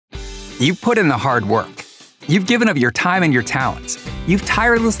You've put in the hard work. You've given of your time and your talents. You've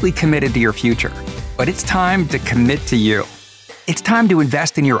tirelessly committed to your future. But it's time to commit to you. It's time to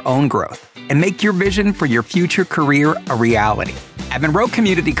invest in your own growth and make your vision for your future career a reality. At Enroll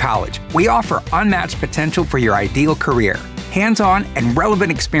Community College, we offer unmatched potential for your ideal career, hands-on and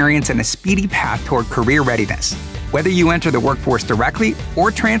relevant experience, and a speedy path toward career readiness. Whether you enter the workforce directly or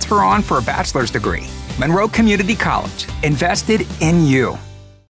transfer on for a bachelor's degree, Enroll Community College invested in you.